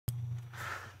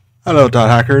Hello, Dot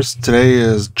Hackers. Today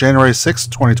is January 6th,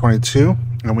 2022,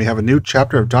 and we have a new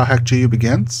chapter of Dothack GU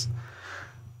Begins.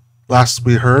 Last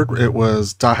we heard, it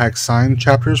was Dothack Sign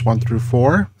chapters 1 through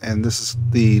 4, and this is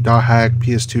the Dothack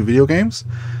PS2 video games.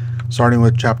 Starting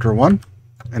with Chapter 1,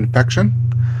 Infection.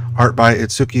 Art by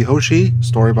Itsuki Hoshi,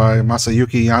 story by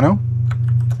Masayuki Yano.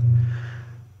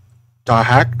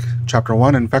 Dothack, Chapter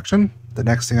 1, Infection. The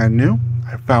next thing I knew,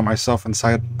 I found myself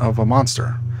inside of a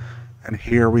monster. And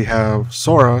here we have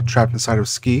Sora trapped inside of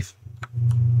Skeeth.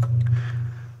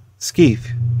 Skeeth,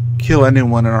 kill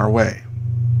anyone in our way.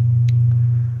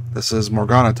 This is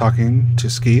Morgana talking to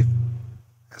Skeeth.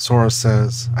 And Sora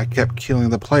says, I kept killing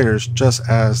the players just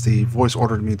as the voice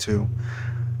ordered me to.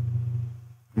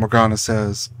 Morgana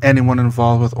says, anyone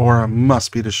involved with Aura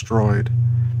must be destroyed.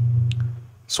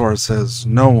 Sora says,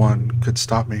 no one could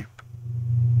stop me.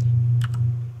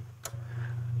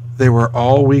 They were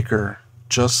all weaker.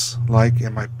 Just like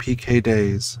in my PK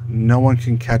days, no one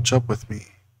can catch up with me.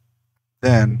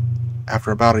 Then,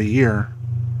 after about a year,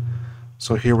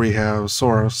 so here we have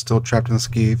Sora still trapped in the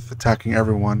Skeeth, attacking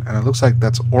everyone, and it looks like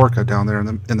that's Orca down there in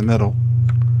the middle.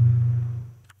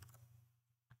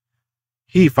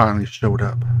 He finally showed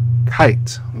up.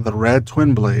 Kite, the red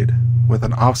twin blade, with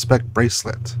an off-spec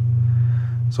bracelet.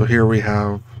 So here we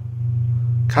have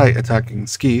Kite attacking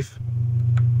Skeeth.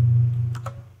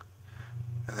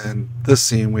 And this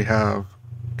scene we have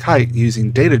Kite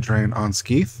using data drain on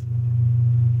Skeeth.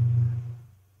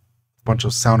 Bunch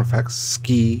of sound effects.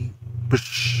 Ski,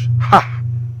 bush, ha,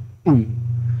 boom.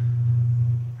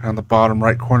 And on the bottom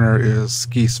right corner is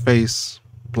Skeeth's face,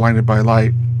 blinded by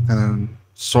light, and then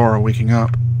Sora waking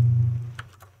up.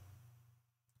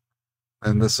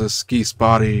 And this is Skeeth's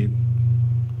body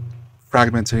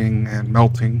fragmenting and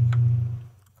melting.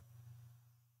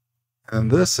 And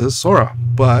this is Sora,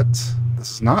 but this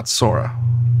is not Sora.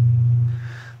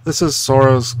 This is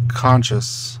Sora's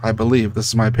conscious, I believe. This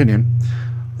is my opinion.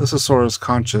 This is Sora's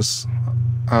conscious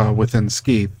within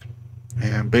Skeeth.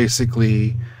 And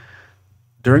basically,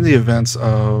 during the events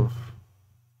of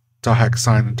Dothack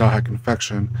Sign and Dothack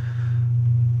Infection,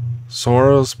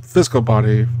 Sora's physical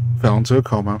body fell into a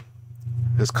coma.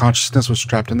 His consciousness was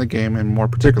trapped in the game, and more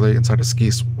particularly inside of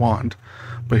Skeeth's wand.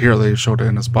 But here they showed it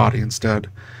in his body instead.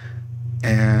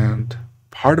 And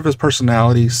part of his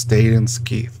personality stayed in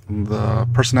Skeeth. The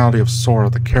personality of Sora,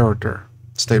 the character,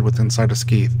 stayed within inside of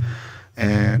Skeeth.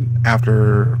 And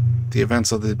after the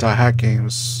events of the Dothack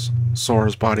games,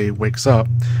 Sora's body wakes up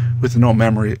with no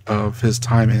memory of his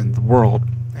time in the world.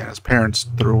 And his parents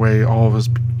threw away all of his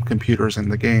computers in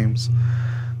the games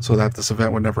so that this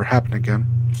event would never happen again.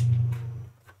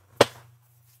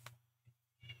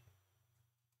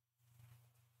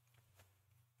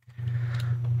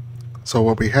 So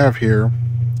what we have here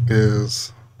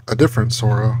is a different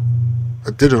Sora,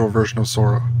 a digital version of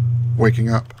Sora, waking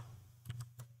up.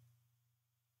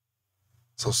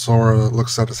 So Sora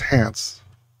looks at his hands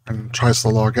and tries to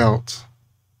log out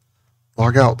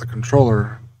the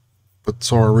controller, but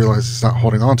Sora realizes he's not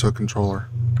holding on to a controller.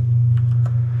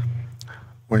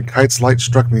 When Kite's light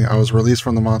struck me, I was released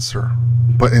from the monster,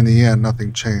 but in the end,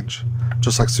 nothing changed,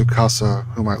 just like Tsukasa,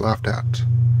 whom I laughed at.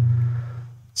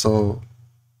 So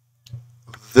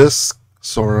this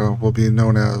Sora will be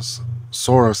known as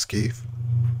Sora Skeeth.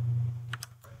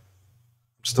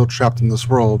 I'm still trapped in this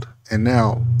world, and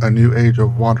now a new age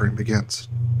of wandering begins,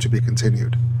 to be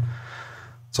continued.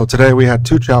 So today we had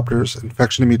 2 chapters,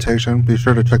 Infection and Mutation. Be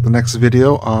sure to check the next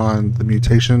video on the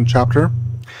Mutation chapter.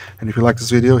 And if you like this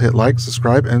video, hit like,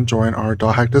 subscribe, and join our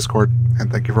Dothack Discord. And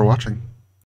thank you for watching.